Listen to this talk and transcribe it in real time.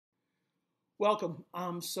Welcome.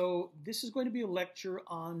 So this is going to be a lecture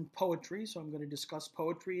on poetry. So I'm going to discuss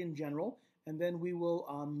poetry in general, and then we will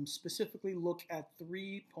specifically look at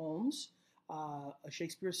three poems, a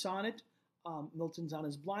Shakespeare sonnet, Milton's On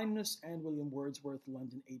His Blindness, and William Wordsworth,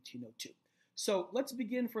 London, 1802. So let's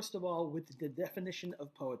begin, first of all, with the definition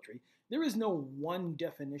of poetry. There is no one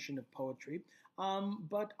definition of poetry,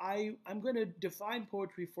 but I'm going to define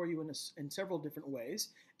poetry for you in several different ways.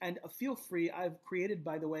 And feel free, I've created,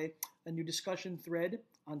 by the way, a new discussion thread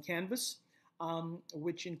on Canvas,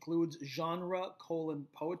 which includes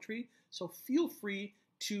genre:"poetry. So feel free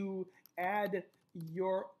to add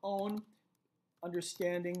your own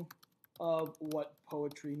understanding of what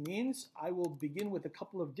poetry means. I will begin with a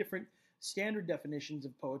couple of different standard definitions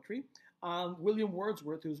of poetry. William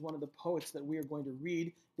Wordsworth, who's one of the poets that we are going to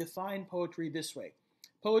read, defined poetry this way.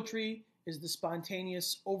 Poetry is the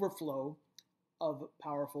spontaneous overflow of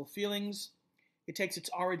powerful feelings. It takes its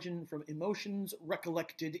origin from emotions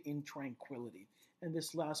recollected in tranquility. And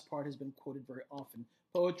this last part has been quoted very often.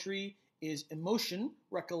 Poetry is emotion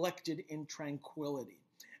recollected in tranquility.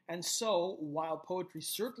 And so, while poetry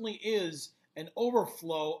certainly is an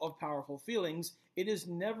overflow of powerful feelings, it is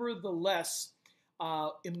nevertheless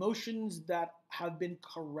emotions that have been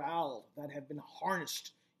corralled, that have been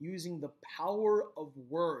harnessed using the power of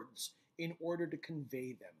words in order to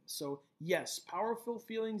convey them. So yes, powerful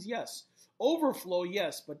feelings, yes. Overflow,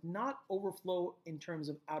 yes, but not overflow in terms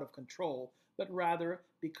of out of control, but rather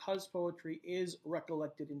because poetry is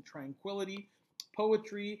recollected in tranquility,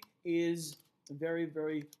 poetry is very,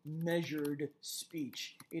 very measured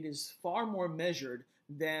speech. It is far more measured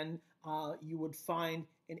than you would find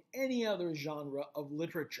in any other genre of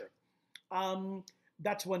literature.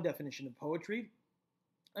 That's one definition of poetry.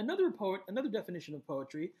 Another definition of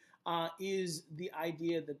poetry is the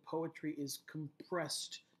idea that poetry is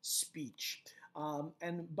compressed speech.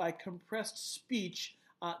 And by compressed speech,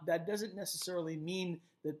 that doesn't necessarily mean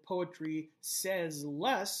that poetry says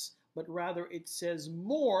less, but rather it says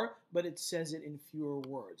more, but it says it in fewer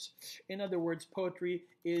words. In other words, poetry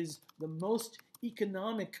is the most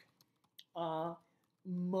economic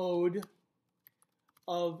mode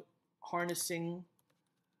of harnessing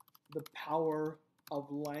the power of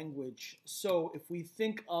language. So if we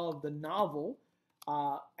think of the novel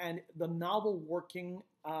and the novel working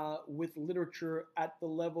with literature at the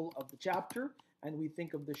level of the chapter, and we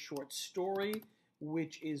think of the short story,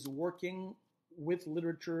 which is working with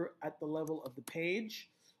literature at the level of the page,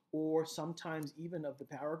 or sometimes even of the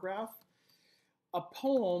paragraph, a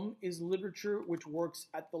poem is literature which works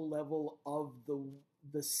at the level of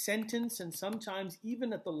the sentence and sometimes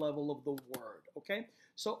even at the level of the word, okay?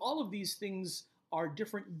 So all of these things are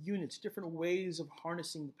different units, different ways of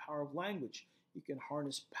harnessing the power of language. You can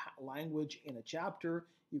harness language in a chapter,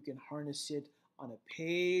 you can harness it on a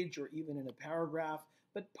page or even in a paragraph,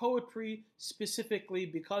 but poetry specifically,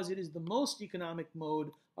 because it is the most economic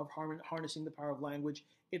mode of harnessing the power of language,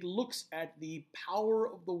 it looks at the power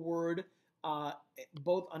of the word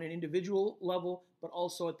both on an individual level, but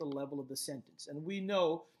also at the level of the sentence. And we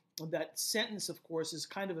know that sentence, of course, is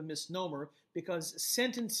kind of a misnomer because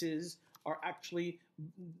sentences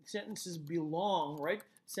belong, right?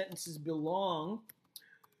 Sentences belong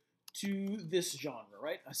to this genre,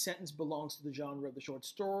 right? A sentence belongs to the genre of the short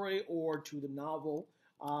story or to the novel.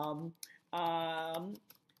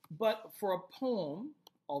 But for a poem,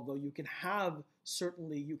 although you can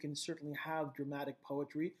certainly have dramatic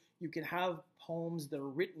poetry, you can have poems that are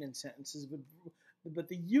written in sentences, but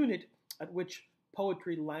the unit at which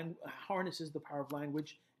poetry harnesses the power of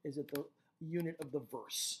language is at the unit of the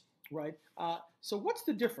verse, right? So what's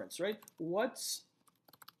the difference, right? What's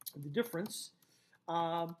the difference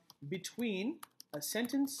between a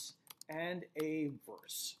sentence and a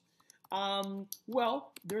verse?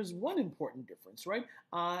 Well, there's one important difference, right?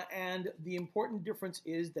 And the important difference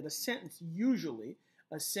is that a sentence usually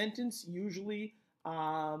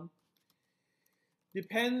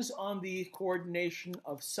depends on the coordination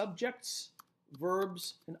of subjects,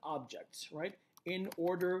 verbs, and objects, right? In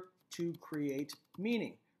order to create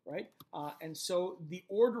meaning, right? And so the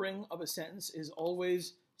ordering of a sentence is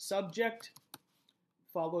always subject,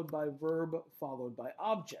 followed by verb, followed by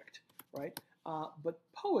object, right? But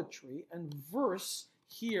poetry and verse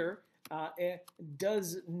here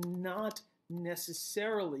does not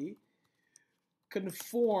necessarily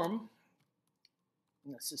conform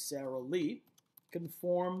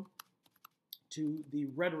to the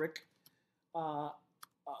rhetoric,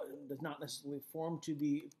 does not necessarily form to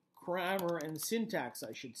the grammar and syntax,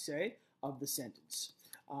 I should say, of the sentence.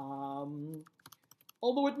 Although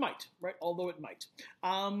it might, right? Although it might.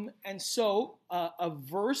 And so a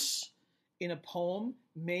verse in a poem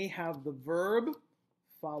may have the verb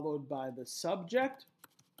followed by the subject,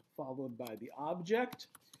 followed by the object.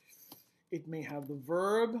 It may have the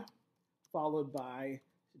verb followed by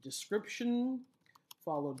the description,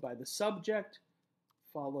 followed by the subject,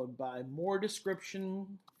 followed by more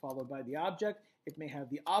description, followed by the object. It may have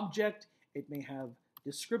the object, it may have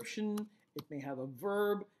description, it may have a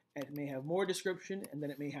verb, it may have more description, and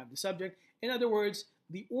then it may have the subject. In other words,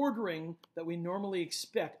 the ordering that we normally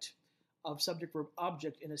expect of subject, verb,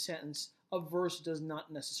 object in a sentence, a verse does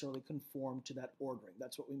not necessarily conform to that ordering.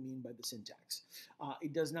 That's what we mean by the syntax.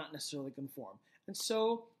 It does not necessarily conform. And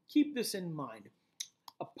so keep this in mind.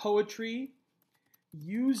 A poetry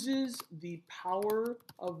uses the power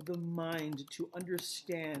of the mind to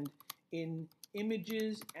understand in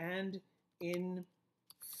images and in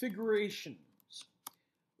figurations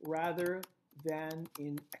rather than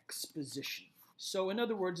in exposition. So in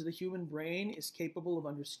other words, the human brain is capable of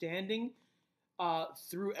understanding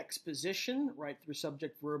through exposition, right, through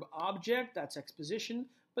subject, verb, object, that's exposition,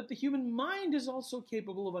 but the human mind is also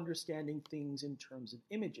capable of understanding things in terms of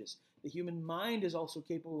images. The human mind is also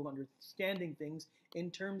capable of understanding things in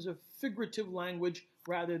terms of figurative language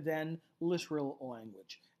rather than literal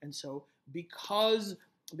language. And so because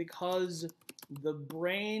the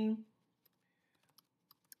brain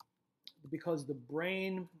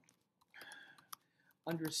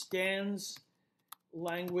understands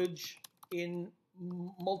language in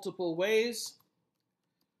multiple ways,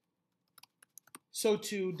 so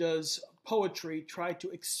too does poetry try to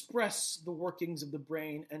express the workings of the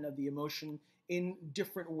brain and of the emotion in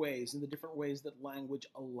different ways, in the different ways that language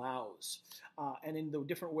allows, and in the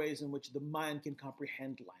different ways in which the mind can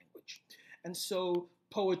comprehend language. And so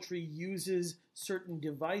poetry uses certain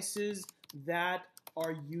devices that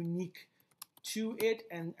are unique to it,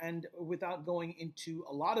 and without going into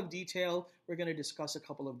a lot of detail, we're going to discuss a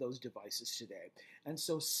couple of those devices today. And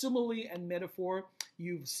so simile and metaphor,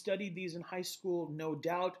 you've studied these in high school, no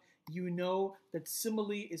doubt. You know that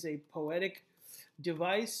simile is a poetic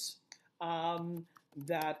device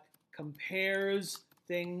that compares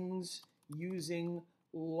things using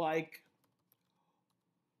like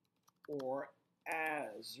or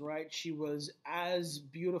as, right? She was as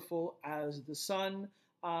beautiful as the sun.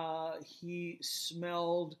 He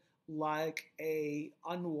smelled like a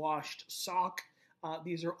unwashed sock.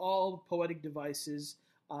 These are all poetic devices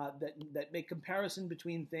that make comparison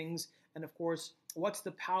between things. And of course, what's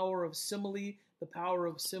the power of simile? The power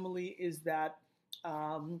of simile is that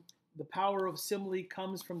the power of simile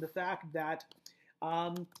comes from the fact that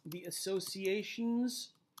the associations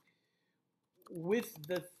with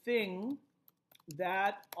the thing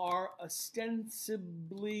that are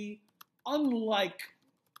ostensibly unlike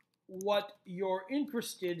what you're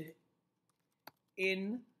interested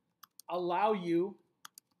in allow you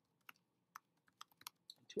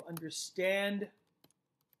to understand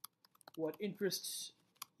what interests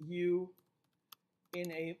you in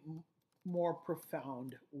a more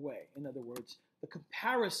profound way. In other words, the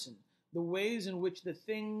comparison, the ways in which the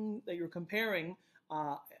thing that you're comparing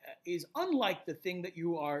is unlike the thing that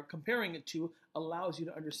you are comparing it to, allows you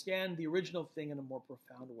to understand the original thing in a more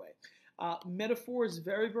profound way. Metaphor is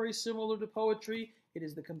very, very similar to poetry. It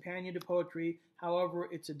is the companion to poetry. However,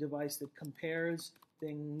 it's a device that compares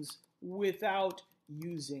things without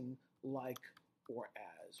using like or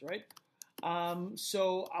as, right?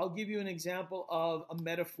 So I'll give you an example of a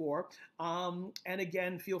metaphor. And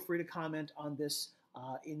again, feel free to comment on this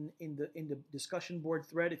in the discussion board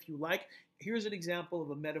thread if you like. Here's an example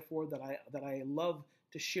of a metaphor that I love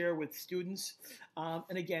to share with students.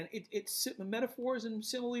 And again, it's metaphors and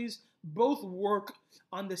similes both work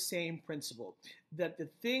on the same principle, that the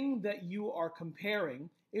thing that you are comparing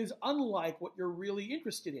is unlike what you're really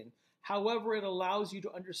interested in. However, it allows you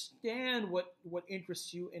to understand what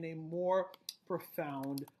interests you in a more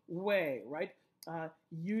profound way, right?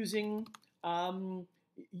 Using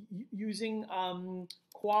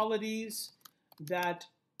qualities that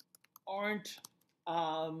aren't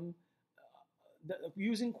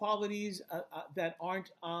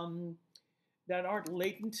that aren't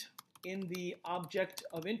latent in the object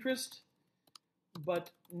of interest, but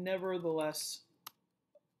nevertheless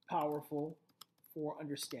powerful for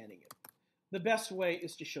understanding it. The best way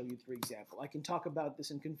is to show you through example. I can talk about this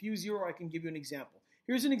and confuse you, or I can give you an example.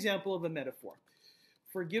 Here's an example of a metaphor.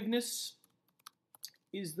 Forgiveness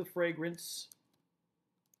is the fragrance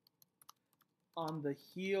on the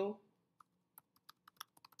heel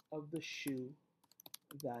of the shoe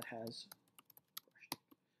that has crushed.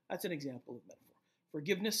 That's an example of metaphor.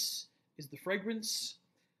 Forgiveness is the fragrance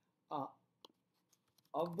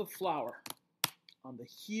of the flower on the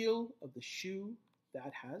heel of the shoe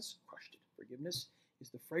that has crushed it. Forgiveness is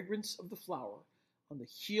the fragrance of the flower on the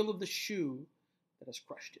heel of the shoe that has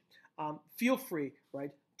crushed it. Feel free,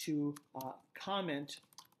 right, to comment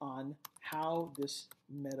on how this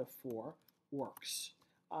metaphor works.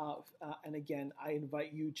 And again, I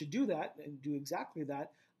invite you to do that and do exactly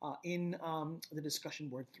that in the discussion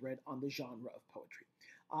board thread on the genre of poetry.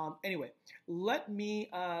 Anyway,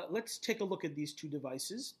 let's take a look at these two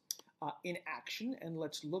devices in action, and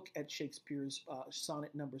let's look at Shakespeare's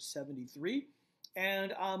sonnet number 73.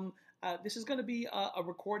 And this is going to be a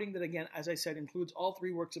recording that, again, as I said, includes all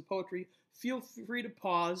three works of poetry. Feel free to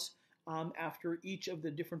pause after each of the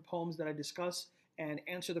different poems that I discuss and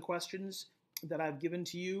answer the questions that I've given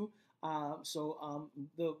to you. So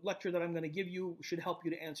the lecture that I'm going to give you should help you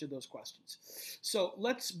to answer those questions. So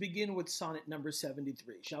let's begin with sonnet number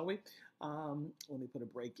 73, shall we? Let me put a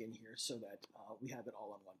break in here so that we have it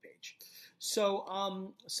all on one page.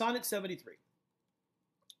 So sonnet 73.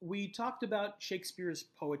 We talked about Shakespeare's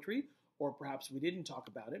poetry, or perhaps we didn't talk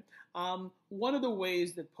about it. One of the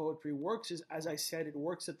ways that poetry works is, as I said, it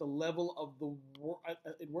works at the level of the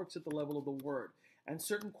word, and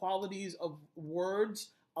certain qualities of words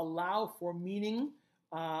allow for meaning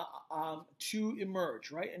to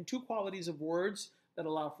emerge, right? And two qualities of words that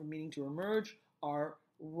allow for meaning to emerge are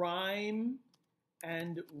rhyme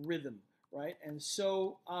and rhythm, right? And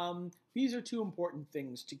so these are two important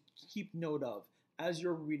things to keep note of as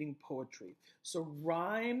you're reading poetry. So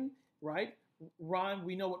rhyme, right? Rhyme,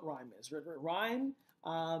 we know what rhyme is. Rhyme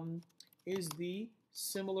is the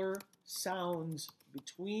similar sounds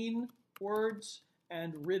between words,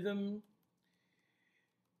 and rhythm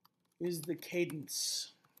is the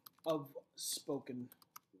cadence of spoken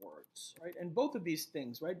words, right? And both of these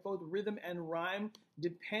things, right? Both rhythm and rhyme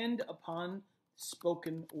depend upon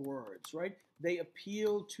spoken words, right? They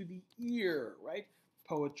appeal to the ear, right?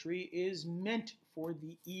 Poetry is meant for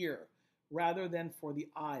the ear rather than for the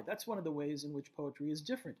eye. That's one of the ways in which poetry is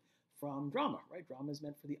different from drama, right? Drama is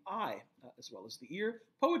meant for the eye as well as the ear.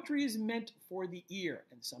 Poetry is meant for the ear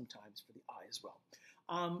and sometimes for the eye as well.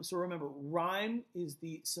 So remember, rhyme is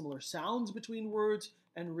the similar sounds between words,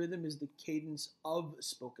 and rhythm is the cadence of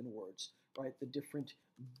spoken words, right? The different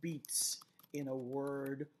beats in a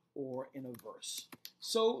word or in a verse.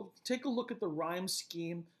 So take a look at the rhyme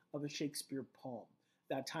scheme of a Shakespeare poem.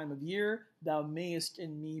 That time of year, thou mayest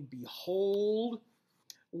in me behold,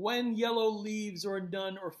 when yellow leaves or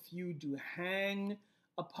none or few do hang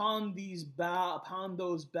upon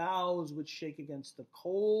those boughs which shake against the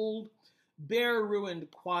cold, bare ruined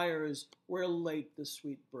choirs where late the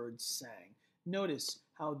sweet birds sang. Notice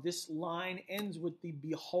how this line ends with the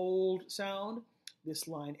behold sound, this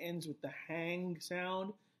line ends with the hang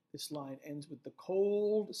sound, this line ends with the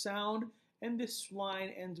cold sound, and this line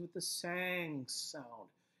ends with the sang sound.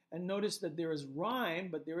 And notice that there is rhyme,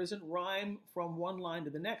 but there isn't rhyme from one line to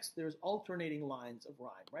the next. There's alternating lines of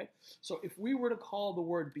rhyme, right? So if we were to call the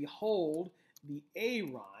word behold the A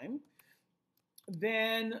rhyme,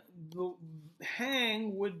 then the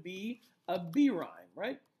hang would be a B rhyme,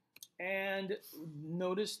 right? And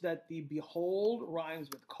notice that the behold rhymes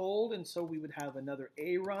with cold, and so we would have another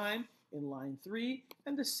A rhyme in line 3,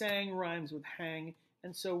 and the sang rhymes with hang,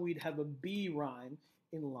 and so we'd have a B rhyme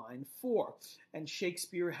in line 4. And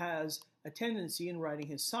Shakespeare has a tendency in writing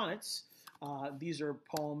his sonnets, these are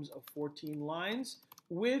poems of 14 lines,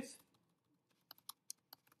 with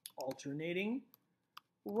alternating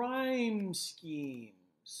rhyme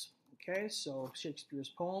schemes. Okay, so Shakespeare's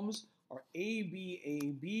poems are A, B, A,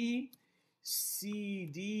 B, C,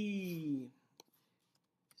 D,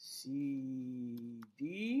 C,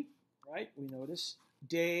 D, right? We notice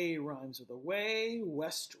day rhymes with away,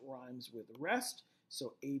 west rhymes with rest.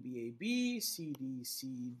 So A, B, A, B, C, D,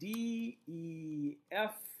 C, D, E,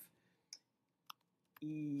 F,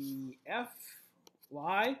 E, F.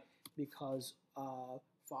 Why? Because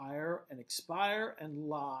fire and expire and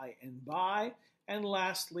lie and buy. And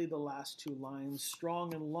lastly, the last two lines,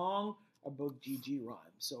 strong and long, are both GG rhymes.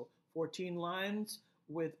 So 14 lines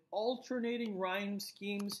with alternating rhyme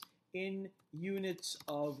schemes in units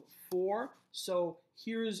of 4. So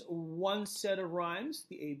here's one set of rhymes,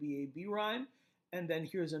 the ABAB rhyme, and then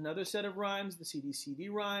here's another set of rhymes, the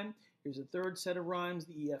CDCD rhyme. Here's a third set of rhymes,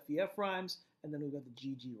 the EFEF rhymes, and then we've got the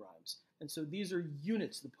GG rhymes. And so these are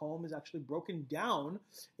units. The poem is actually broken down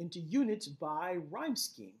into units by rhyme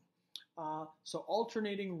scheme. So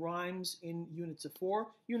alternating rhymes in units of 4.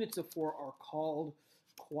 Units of 4 are called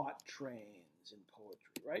quatrains in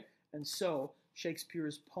poetry, right? And so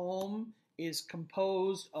Shakespeare's poem is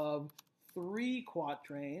composed of 3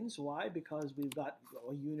 quatrains. Why? Because we've got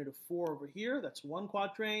a unit of 4 over here. That's one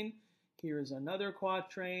quatrain. Here is another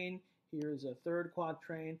quatrain. Here is a third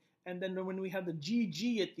quatrain. And then when we have the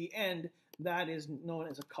GG at the end, that is known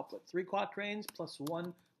as a couplet. 3 quatrains plus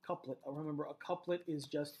 1 couplet. Remember, a couplet is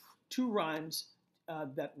just 2 rhymes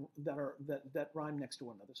that rhyme next to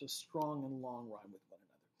one another. So strong and long rhyme with one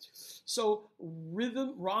another. So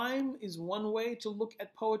rhyme is one way to look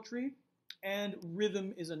at poetry, and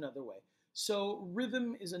rhythm is another way. So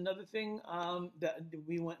rhythm is another thing that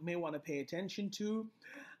we may want to pay attention to.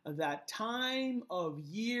 That time of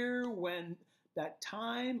year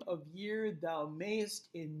thou mayest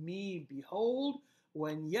in me behold,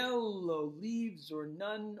 when yellow leaves or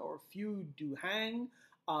none or few do hang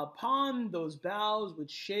upon those boughs which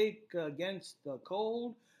shake against the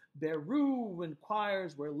cold. Beru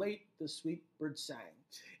inquires where late the sweet bird sang.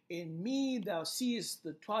 In me thou seest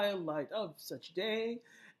the twilight of such day,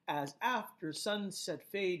 as after sunset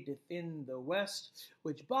fadeth in the west,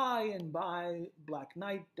 which by and by black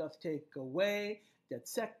night doth take away, that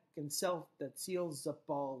second self that seals up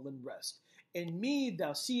all in rest. In me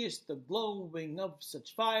thou seest the glowing of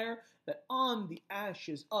such fire, that on the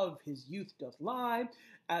ashes of his youth doth lie,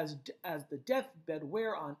 as the deathbed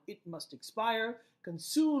whereon it must expire,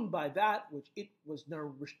 consumed by that which it was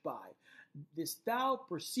nourished by. This thou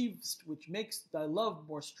perceivest, which makes thy love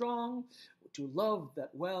more strong, to love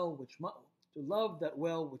that well which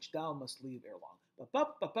thou must leave ere long.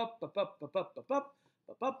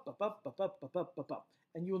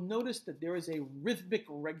 And you'll notice that there is a rhythmic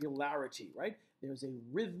regularity, right? There's a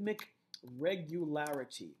rhythmic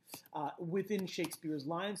regularity within Shakespeare's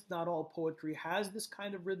lines. Not all poetry has this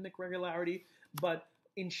kind of rhythmic regularity, but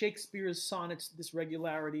in Shakespeare's sonnets, this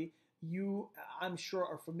regularity, you, I'm sure,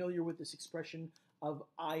 are familiar with this expression of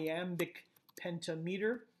iambic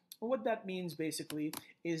pentameter. What that means basically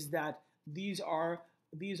is that these are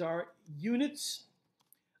units.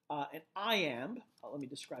 An iamb, let me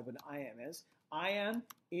describe what an iamb is. Iamb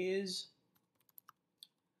is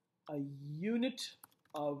a unit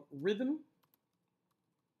of rhythm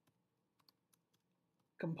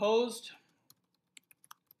composed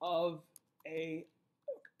of an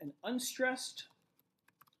unstressed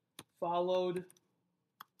followed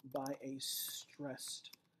by a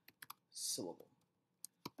stressed syllable.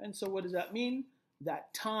 And so what does that mean?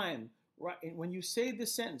 That time, right? When you say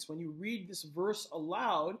this sentence, when you read this verse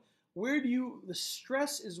aloud, the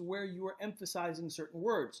stress is where you are emphasizing certain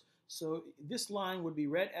words. So this line would be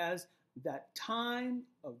read as, that time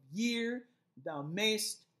of year thou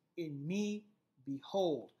mayst in me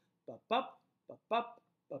behold. Ba-bup, ba-bup,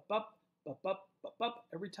 ba-bup, ba-bup, ba-bup.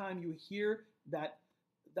 Every time you hear that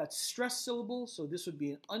stressed syllable, so this would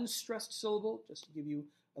be an unstressed syllable, just to give you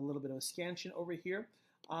a little bit of a scansion over here.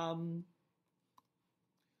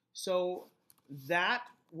 So that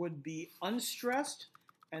would be unstressed,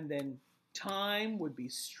 and then time would be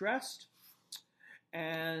stressed,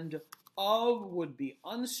 and of would be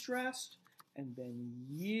unstressed, and then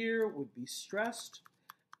year would be stressed,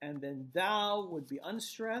 and then thou would be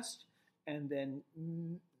unstressed, and then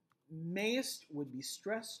mayest would be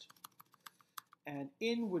stressed, and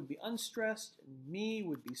in would be unstressed, and me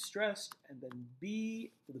would be stressed, and then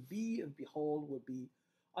be, the be of behold would be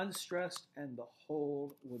unstressed, and the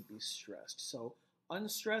hold would be stressed. So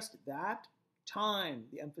unstressed, that time,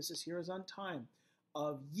 the emphasis here is on time.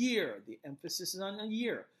 Of year, the emphasis is on a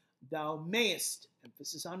year. Thou mayest,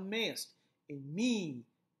 emphasis on mayest. In me,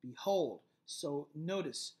 behold. So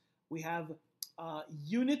notice, we have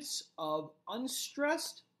units of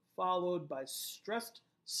unstressed followed by stressed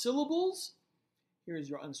syllables. Here is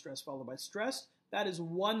your unstressed followed by stressed. That is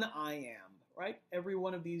one iamb, right? Every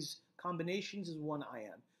one of these combinations is one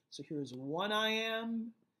iamb. So here's one iamb,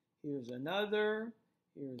 here's another,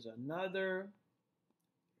 here's another,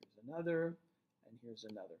 here's another, and here's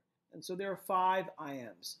another. And so there are 5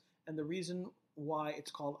 iambs. And the reason why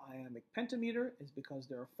it's called iambic pentameter is because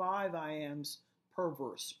there are 5 iambs per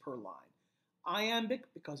verse, per line. Iambic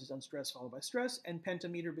because it's unstressed followed by stress, and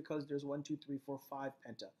pentameter because there's 1, 2, 3, 4, 5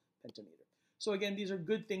 pentameter. So again, these are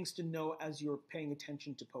good things to know as you're paying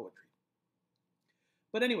attention to poetry.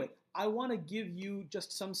 But anyway, I want to give you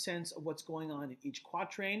just some sense of what's going on in each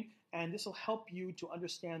quatrain, and this will help you to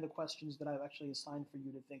understand the questions that I've actually assigned for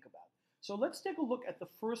you to think about. So let's take a look at the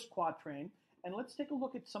first quatrain, and let's take a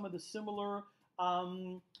look at some of the similar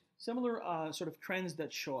sort of trends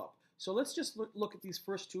that show up. So let's just look at these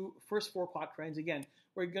first 4 quatrains. Again,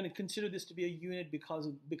 we're going to consider this to be a unit because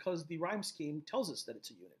the rhyme scheme tells us that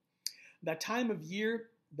it's a unit. That time of year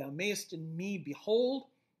thou mayest in me behold,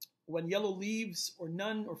 when yellow leaves or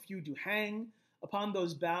none or few do hang upon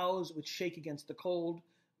those boughs which shake against the cold.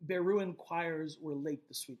 Beru inquires where late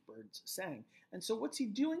the sweet birds sang. And so what's he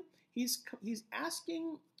doing? He's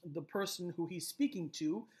asking the person who he's speaking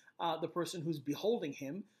to, the person who's beholding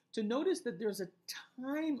him, to notice that there's a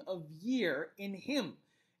time of year in him.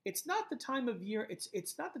 It's not the time of year,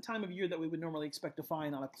 it's not the time of year that we would normally expect to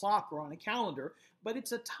find on a clock or on a calendar, but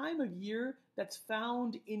it's a time of year that's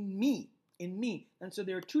found in me, in me. And so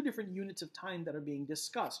there are two different units of time that are being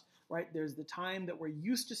discussed, right? There's the time that we're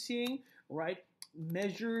used to seeing, right?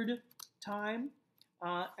 Measured time.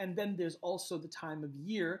 And then there's also the time of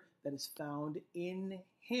year that is found in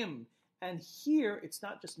him. And here, it's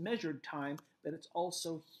not just measured time, but it's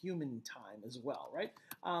also human time as well, right?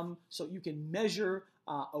 So you can measure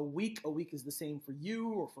a week. A week is the same for you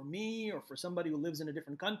or for me or for somebody who lives in a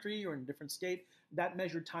different country or in a different state. That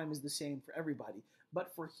measured time is the same for everybody.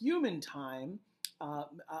 But for human time,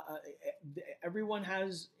 everyone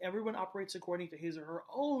operates according to his or her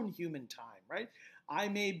own human time, right? I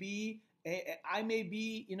may be,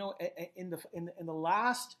 you know, in the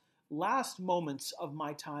last moments of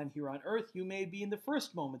my time here on earth. You may be in the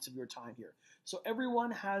first moments of your time here. So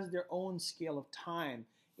everyone has their own scale of time.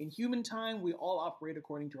 In human time, we all operate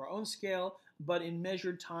according to our own scale, but in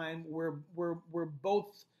measured time, we're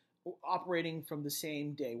both operating from the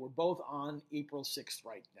same day. We're both on April 6th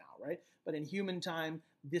right now, right? But in human time,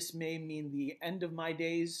 this may mean the end of my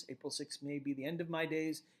days. April 6th may be the end of my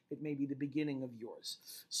days. It may be the beginning of yours.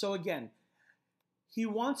 So again,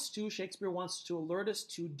 Shakespeare wants to alert us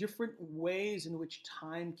to different ways in which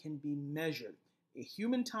time can be measured. A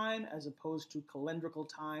human time as opposed to calendrical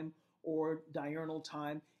time or diurnal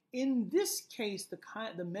time. In this case,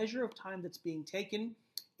 the measure of time that's being taken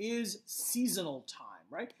is seasonal time,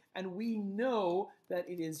 right? And we know that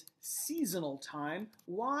it is seasonal time.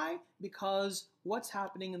 Why? Because what's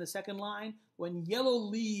happening in the second line? When yellow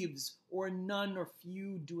leaves or none or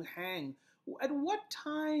few do hang. At what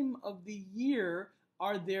time of the year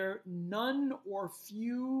are there none or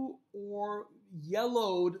few or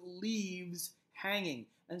yellowed leaves hanging?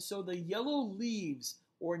 And so the yellow leaves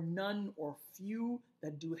or none or few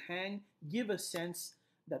that do hang give a sense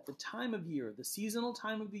that the time of year, the seasonal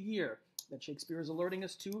time of the year that Shakespeare is alerting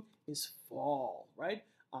us to is fall, right?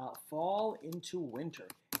 Fall into winter.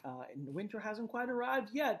 And winter hasn't quite arrived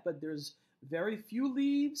yet, but there's very few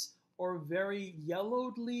leaves or very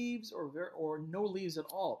yellowed leaves or no leaves at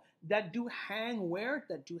all that do hang where?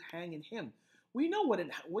 That do hang in him. We know what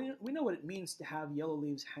it means to have yellow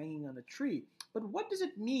leaves hanging on a tree, but what does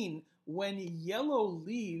it mean when yellow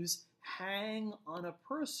leaves hang on a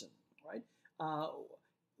person, right?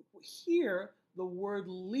 Here, the word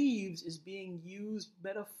leaves is being used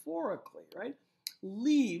metaphorically, right?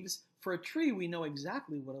 Leaves, for a tree, we know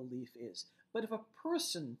exactly what a leaf is. But if a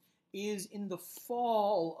person is in the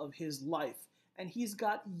fall of his life and he's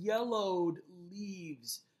got yellowed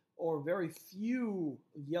leaves or very few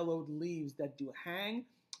yellowed leaves that do hang,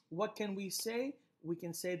 what can we say? We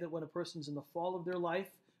can say that when a person's in the fall of their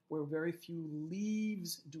life, where very few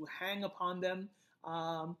leaves do hang upon them,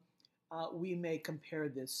 we may compare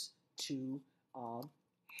this to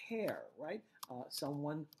hair, right?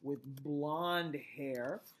 Someone with blonde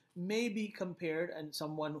hair may be compared, and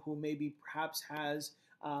someone who maybe perhaps has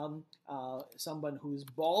someone who's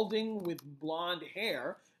balding with blonde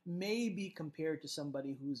hair may be compared to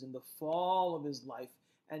somebody who's in the fall of his life,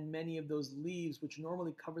 and many of those leaves, which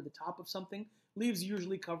normally cover the top of something, leaves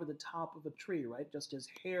usually cover the top of a tree, right? Just as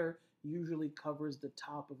hair usually covers the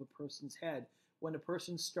top of a person's head. When a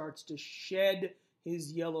person starts to shed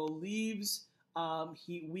his yellow leaves,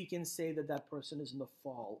 we can say that that person is in the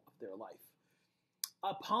fall of their life.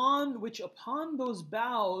 Upon those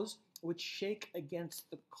boughs which shake against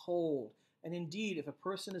the cold. And indeed, if a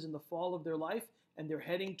person is in the fall of their life and they're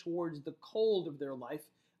heading towards the cold of their life,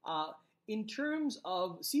 in terms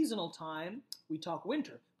of seasonal time, we talk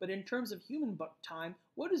winter. But in terms of human time,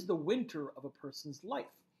 what is the winter of a person's life,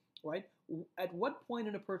 right? At what point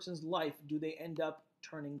in a person's life do they end up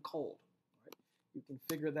turning cold? Right? You can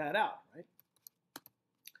figure that out, right?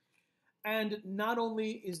 And not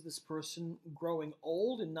only is this person growing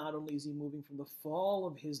old, and not only is he moving from the fall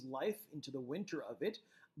of his life into the winter of it,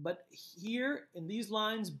 but here in these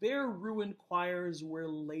lines, bare ruined choirs where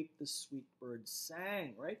late the sweet birds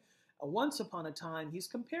sang, right? Once upon a time, he's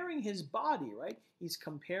comparing his body, right? He's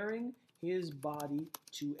comparing his body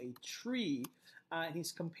to a tree, and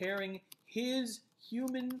he's comparing his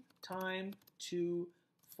human time to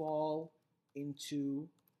fall into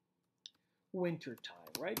winter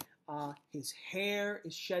time, right? His hair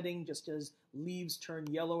is shedding just as leaves turn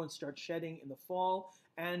yellow and start shedding in the fall.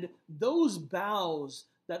 And those boughs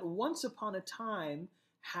that once upon a time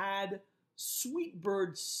had sweet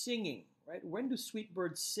birds singing, right? When do sweet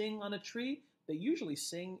birds sing on a tree? They usually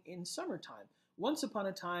sing in summertime. Once upon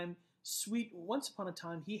a time,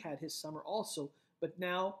 he had his summer also, but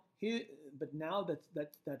now But now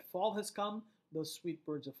that fall has come, those sweet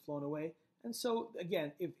birds have flown away. And so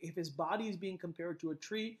again, if his body is being compared to a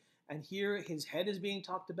tree, and here his head is being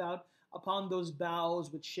talked about, upon those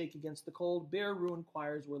boughs which shake against the cold, bare ruined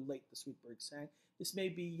choirs were late the sweet birds sang. This may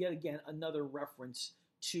be yet again another reference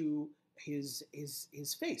to his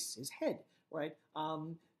face, his head, right?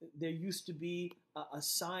 There used to be a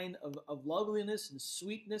sign of loveliness and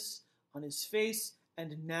sweetness on his face,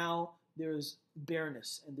 and now there's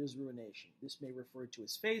bareness and there's ruination. This may refer to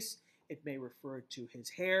his face, it may refer to his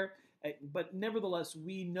hair, but nevertheless,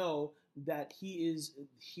 we know that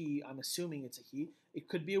I'm assuming it's a he. It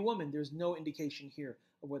could be a woman. There's no indication here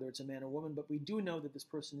of whether it's a man or woman, but we do know that this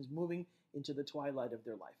person is moving into the twilight of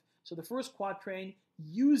their life. So the first quatrain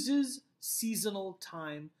uses seasonal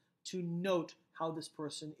time to note how this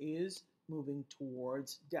person is moving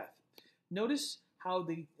towards death. Notice how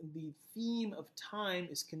the theme of time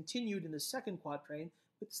is continued in the second quatrain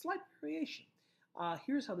with slight variation.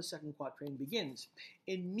 Here's how the second quatrain begins.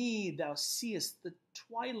 In me thou seest the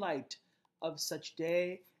twilight of such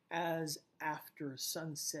day as after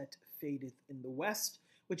sunset fadeth in the west,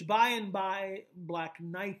 which by and by black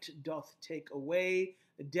night doth take away,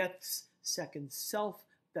 death's second self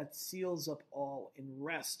that seals up all in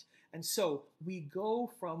rest. And so we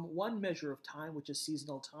go from one measure of time, which is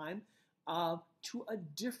seasonal time, to a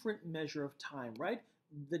different measure of time, right?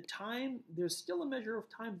 The time, there's still a measure of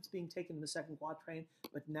time that's being taken in the second quatrain,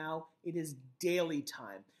 but now it is daily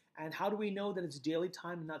time. And how do we know that it's daily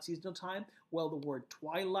time and not seasonal time? Well, the word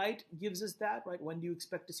twilight gives us that, right? When do you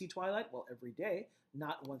expect to see twilight? Well, every day,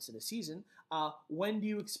 not once in a season. When do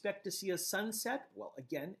you expect to see a sunset? Well,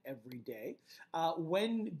 again, every day.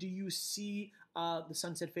 When do you see the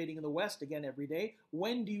sunset fading in the west? Again, every day.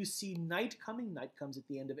 When do you see night coming? Night comes at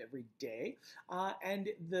the end of every day. And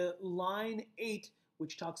the line 8,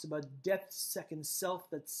 which talks about death's second self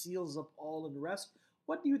that seals up all in rest.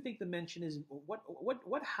 What do you think the mention is?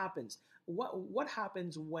 What happens? What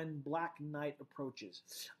happens when black night approaches?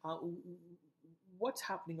 What's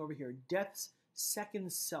happening over here? Death's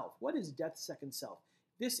second self. What is death's second self?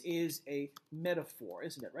 This is a metaphor,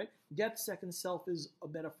 isn't it, right? Death's second self is a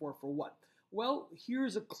metaphor for what? Well,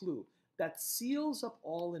 here's a clue. That seals up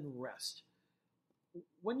all in rest.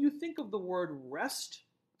 When you think of the word rest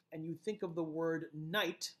and you think of the word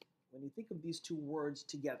night, when you think of these two words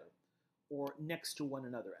together or next to one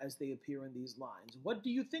another as they appear in these lines, what do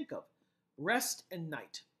you think of? Rest and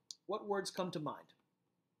night. What words come to mind?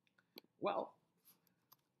 Well,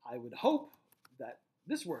 I would hope that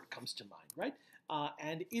this word comes to mind, right?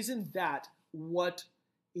 And isn't that what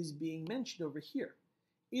is being mentioned over here?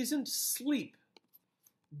 Isn't sleep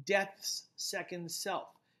death's second self?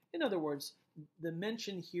 In other words, the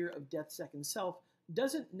mention here of death's second self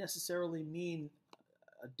doesn't necessarily mean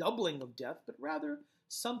a doubling of death, but rather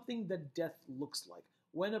something that death looks like.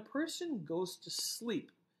 When a person goes to sleep,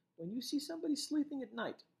 when you see somebody sleeping at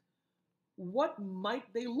night, what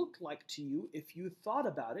might they look like to you if you thought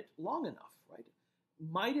about it long enough, right?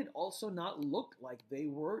 Might it also not look like they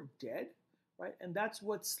were dead, right? And that's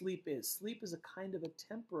what sleep is. Sleep is a kind of a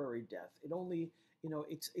temporary death. It only,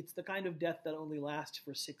 it's the kind of death that only lasts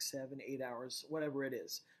for 6, 7, 8 hours, whatever it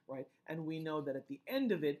is, right? And we know that at the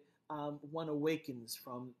end of it, one awakens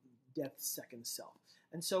from death's second self.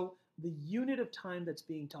 And so the unit of time that's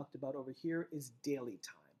being talked about over here is daily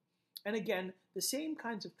time. And again, the same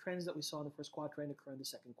kinds of trends that we saw in the first quatrain occur in the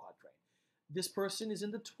second quatrain. This person is in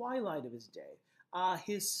the twilight of his day.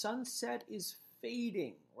 His sunset is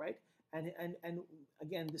fading, right? And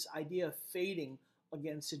again, this idea of fading,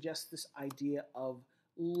 again, suggests this idea of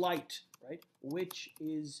light, right? Which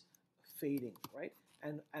is fading, right?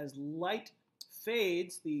 And as light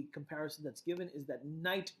fades, the comparison that's given is that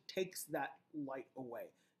night takes that light away.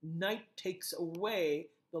 Night takes away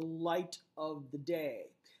the light of the day.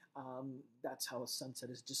 That's how a sunset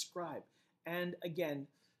is described. And again,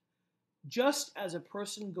 just as a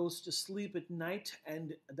person goes to sleep at night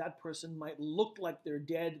and that person might look like they're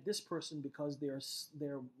dead, this person, because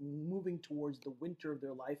they're moving towards the winter of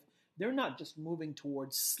their life, they're not just moving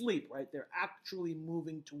towards sleep, right? They're actually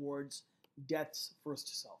moving towards death's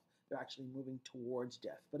first self. They're actually moving towards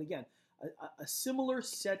death. But again, a similar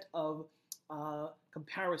set of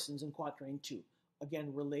comparisons in quatrain 2.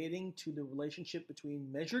 Again, relating to the relationship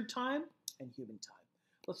between measured time and human time.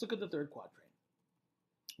 Let's look at the third quatrain,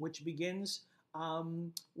 which begins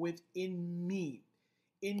with in me.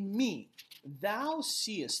 In me, thou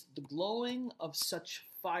seest the glowing of such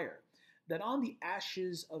fire that on the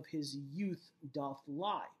ashes of his youth doth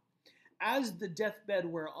lie, as the deathbed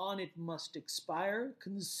whereon it must expire,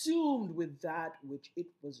 consumed with that which it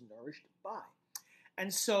was nourished by.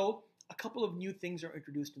 And so, a couple of new things are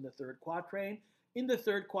introduced in the third quatrain. In the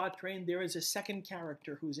third quatrain, there is a second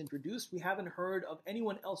character who's introduced. We haven't heard of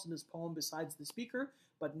anyone else in this poem besides the speaker,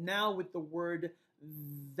 but now with the word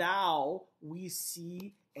thou, we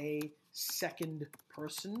see a second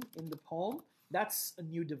person in the poem. That's a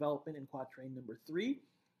new development in quatrain number 3.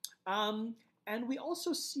 And we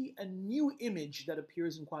also see a new image that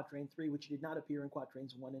appears in quatrain 3, which did not appear in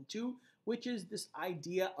quatrains 1 and 2, which is this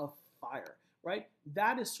idea of fire, right?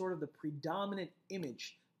 That is sort of the predominant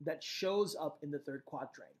image that shows up in the third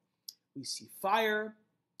quatrain. We see fire,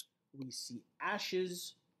 we see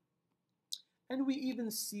ashes, and we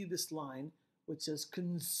even see this line which says,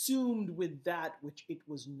 consumed with that which it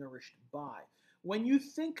was nourished by. When you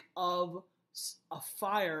think of a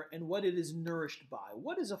fire and what it is nourished by,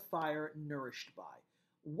 what is a fire nourished by?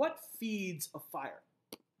 What feeds a fire?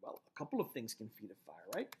 Well, a couple of things can feed a fire,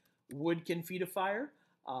 right? Wood can feed a fire.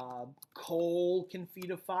 Coal can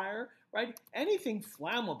feed a fire, right? Anything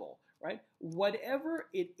flammable, right? Whatever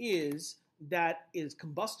it is that is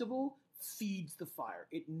combustible feeds the fire.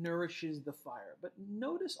 It nourishes the fire. But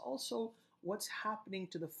notice also what's happening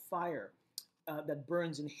to the fire that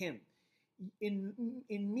burns in him. In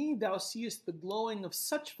me thou seest the glowing of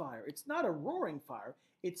such fire. It's not a roaring fire.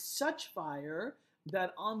 It's such fire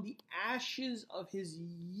that on the ashes of his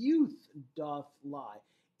youth doth lie.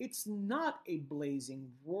 It's not a blazing,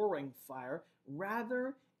 roaring fire.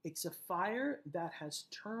 Rather, it's a fire that has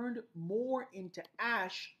turned more into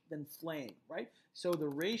ash than flame, right? So the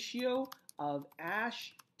ratio of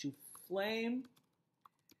ash to flame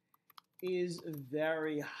is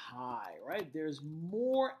very high, right? There's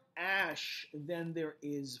more ash than there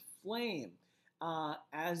is flame.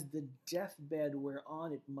 As the deathbed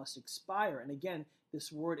whereon it must expire. And again,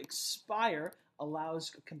 this word expire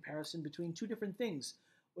allows a comparison between two different things.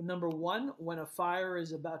 Well, number one, when a fire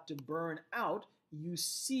is about to burn out, you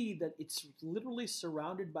see that it's literally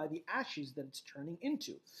surrounded by the ashes that it's turning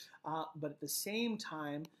into. But at the same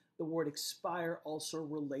time, the word expire also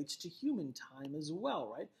relates to human time as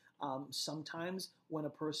well, right? Sometimes when a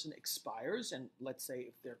person expires, and let's say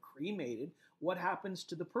if they're cremated, what happens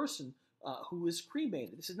to the person who is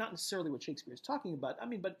cremated? This is not necessarily what Shakespeare is talking about. I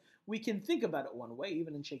mean, but we can think about it one way.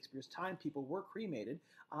 Even in Shakespeare's time, people were cremated.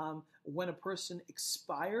 When a person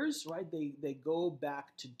expires, right, they go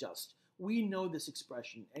back to dust. We know this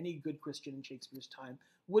expression. Any good Christian in Shakespeare's time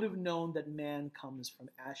would have known that man comes from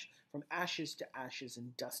ashes to ashes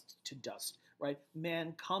and dust to dust, right?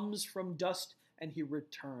 Man comes from dust and he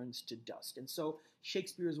returns to dust. And so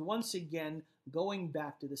Shakespeare is once again going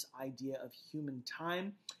back to this idea of human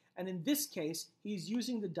time. And in this case, he's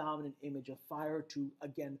using the dominant image of fire to,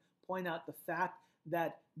 again, point out the fact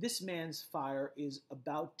that this man's fire is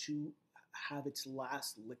about to have its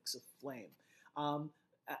last licks of flame.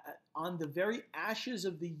 On the very ashes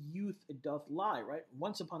of the youth it doth lie, right?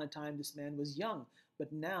 Once upon a time, this man was young,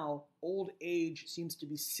 but now old age seems to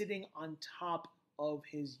be sitting on top of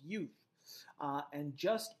his youth. And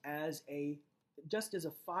just as a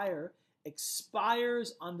fire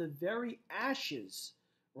expires on the very ashes,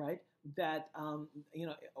 right? That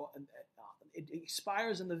it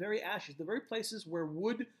expires in the very ashes. The very places where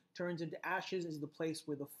wood turns into ashes is the place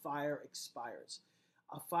where the fire expires.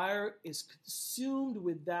 A fire is consumed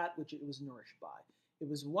with that which it was nourished by. It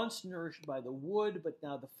was once nourished by the wood, but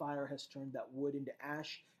now the fire has turned that wood into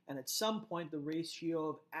ash. And at some point, the ratio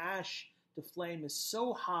of ash to flame is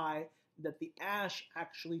so high that the ash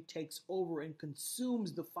actually takes over and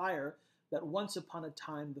consumes the fire that once upon a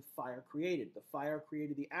time the fire created. The fire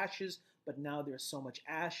created the ashes, but now there's so much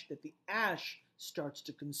ash that the ash starts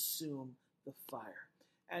to consume the fire.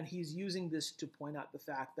 And he's using this to point out the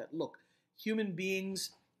fact that, look, human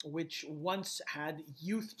beings which once had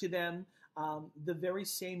youth to them, the very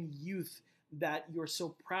same youth that you're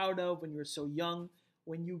so proud of when you're so young,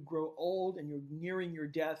 when you grow old and you're nearing your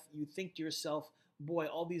death, you think to yourself, boy,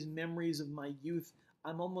 all these memories of my youth,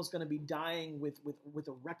 I'm almost going to be dying with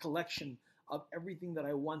a recollection of everything that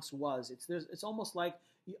I once was. It's almost like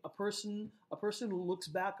a person who looks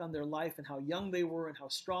back on their life and how young they were and how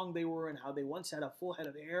strong they were and how they once had a full head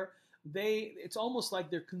of hair. It's almost like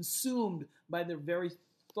they're consumed by their very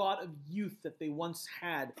thought of youth that they once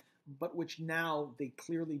had, but which now they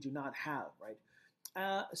clearly do not have, right?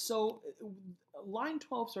 So line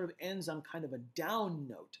 12 sort of ends on kind of a down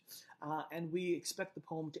note, and we expect the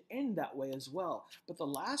poem to end that way as well. But the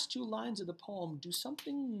last two lines of the poem do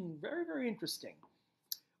something very, very interesting.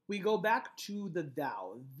 We go back to the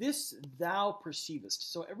thou. This thou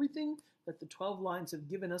perceivest. So everything that the 12 lines have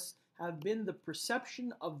given us have been the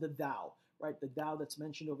perception of the thou, right? The thou that's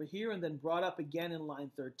mentioned over here and then brought up again in line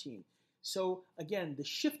 13. So again, the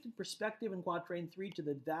shift in perspective in quatrain 3 to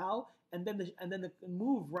the thou, and then the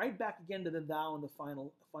move right back again to the thou in the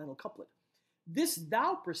final couplet. This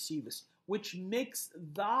thou perceivest, which makes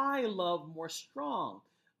thy love more strong.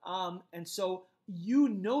 And so you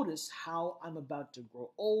notice how I'm about to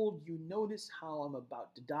grow old. You notice how I'm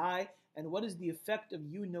about to die. And what is the effect of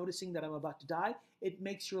you noticing that I'm about to die? It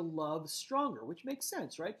makes your love stronger, which makes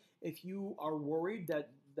sense, right? If you are worried that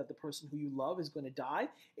the person who you love is going to die,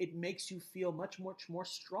 it makes you feel much more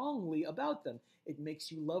strongly about them. It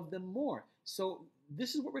makes you love them more. So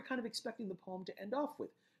this is what we're kind of expecting the poem to end off with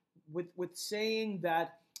saying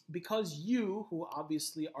that because you, who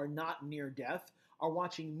obviously are not near death, are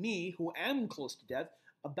watching me, who am close to death,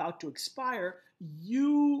 about to expire,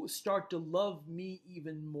 you start to love me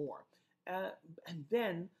even more. And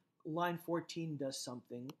then line 14 does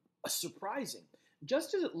something surprising.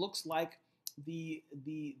 Just as it looks like the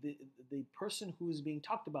person who is being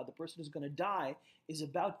talked about, the person who's going to die, is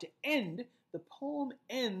about to end, the poem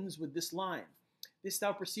ends with this line. This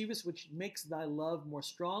thou perceivest, which makes thy love more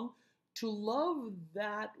strong, to love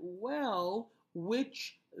that well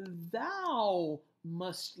which thou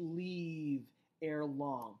must leave ere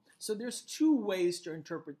long. So there's two ways to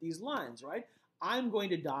interpret these lines, right? I'm going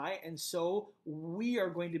to die, and so we are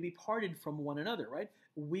going to be parted from one another, right?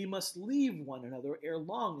 We must leave one another ere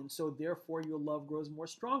long, and so therefore your love grows more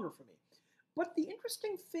stronger for me. But the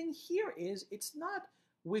interesting thing here is it's not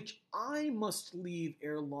which I must leave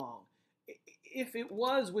ere long. If it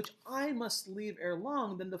was which I must leave ere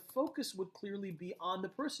long, then the focus would clearly be on the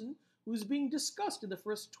person who's being discussed in the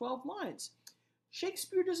first 12 lines.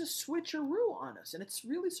 Shakespeare does a switcheroo on us, and it's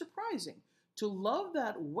really surprising. To love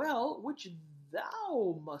that well which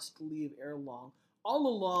thou must leave ere long. All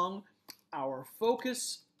along, our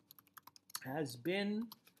focus has been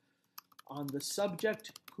on the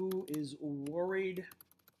subject who is worried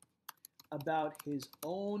about his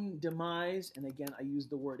own demise. And again, I use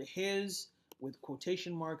the word his with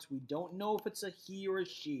quotation marks. We don't know if it's a he or a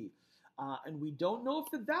she. And we don't know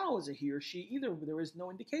if the thou is a he or she either. There is no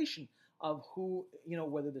indication of who,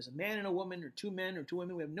 whether there's a man and a woman or two men or two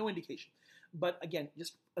women. We have no indication. But again,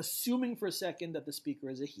 just assuming for a second that the speaker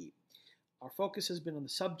is a he. Our focus has been on the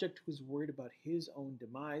subject who's worried about his own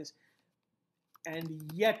demise.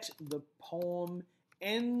 And yet the poem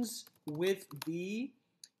ends with the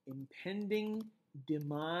impending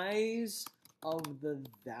demise of the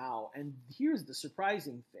thou. And here's the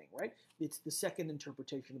surprising thing, right? It's the second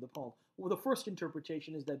interpretation of the poem. Well, the first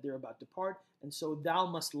interpretation is that they're about to part, and so thou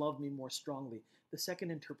must love me more strongly. The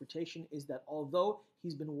second interpretation is that although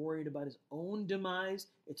he's been worried about his own demise,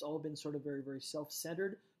 it's all been sort of very, very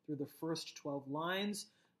self-centered through the first 12 lines.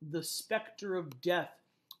 The specter of death,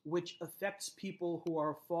 which affects people who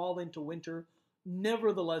are fall into winter,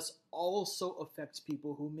 nevertheless also affects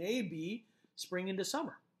people who may be spring into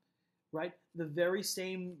summer, right? The very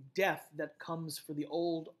same death that comes for the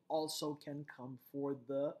old also can come for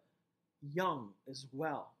the young as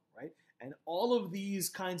well, right? And all of these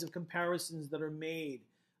kinds of comparisons that are made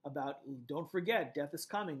about, don't forget, death is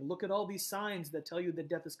coming. Look at all these signs that tell you that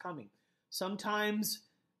death is coming. Sometimes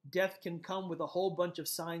death can come with a whole bunch of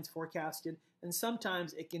signs forecasted, and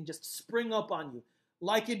sometimes it can just spring up on you,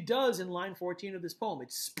 like it does in line 14 of this poem.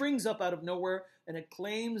 It springs up out of nowhere, and it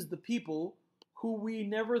claims the people who we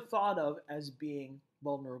never thought of as being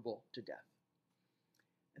vulnerable to death.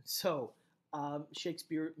 And so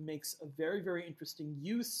Shakespeare makes a very, very interesting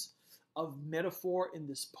use of metaphor in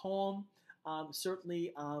this poem.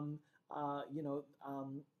 Certainly,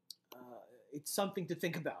 it's something to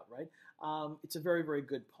think about, right? It's a very, very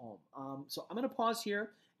good poem. So I'm going to pause here,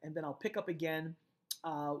 and then I'll pick up again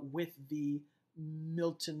with the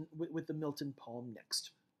Milton poem next.